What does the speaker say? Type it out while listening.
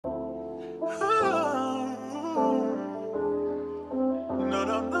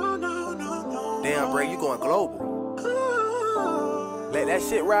Damn, bro, you going global. Let that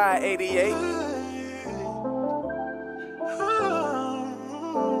shit ride, 88.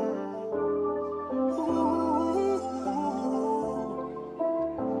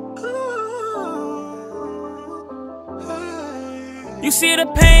 You see the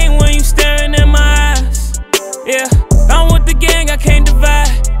pain when you staring in my eyes. Yeah, I'm with the gang, I can't divide.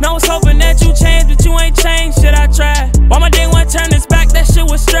 Now I was hoping that you changed, but you ain't changed, shit I tried. Why my day one turned his back, that shit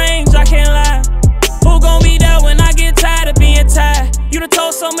was strange, I can't lie. Who gon' be there when I get tired of being tired? You done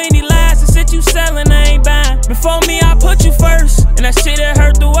told so many lies, the shit you selling I ain't buying. Before me I put you first, and that shit that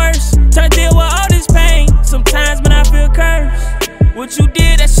hurt the worst. Try to deal with all this pain, sometimes when I feel cursed. What you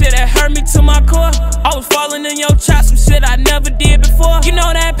did, that shit that hurt me to my core. I was falling in your chops, some shit I never did before. You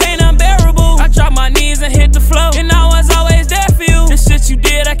know that pain unbearable. I dropped my knees and hit the floor, and I was always there for you. The shit you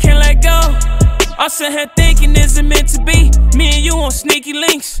did, I can't let go. I'm sitting here thinking, is it meant to be? Me and you on sneaky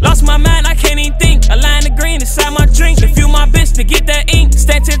links. Lost my mind, I can't even think. A line of green inside my drink. If you my bitch, to get that ink.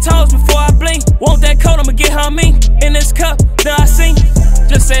 Stand 10 toes before I blink. Want that coat, I'ma get her mink. In this cup, then I sing.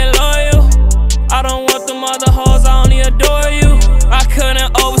 Just say loyal. I don't want them other hoes, I only adore you. I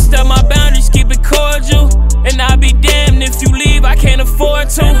couldn't overstep my boundaries, keep it cordial. And I'll be damned if you leave, I can't afford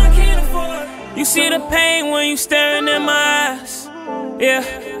to. You see the pain when you staring in my eyes.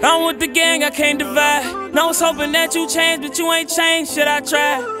 Yeah, I'm with the gang, I can't divide. Now I was hoping that you changed, but you ain't changed, shit I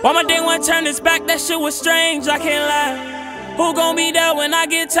tried. Why my day one turned his back, that shit was strange, I can't lie. Who gon' be there when I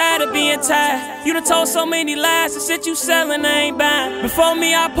get tired of being tired? You done told so many lies, the shit you selling I ain't buying. Before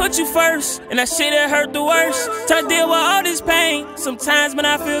me I put you first, and that shit that hurt the worst. Try to deal with all this pain, sometimes when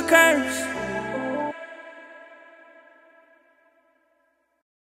I feel cursed.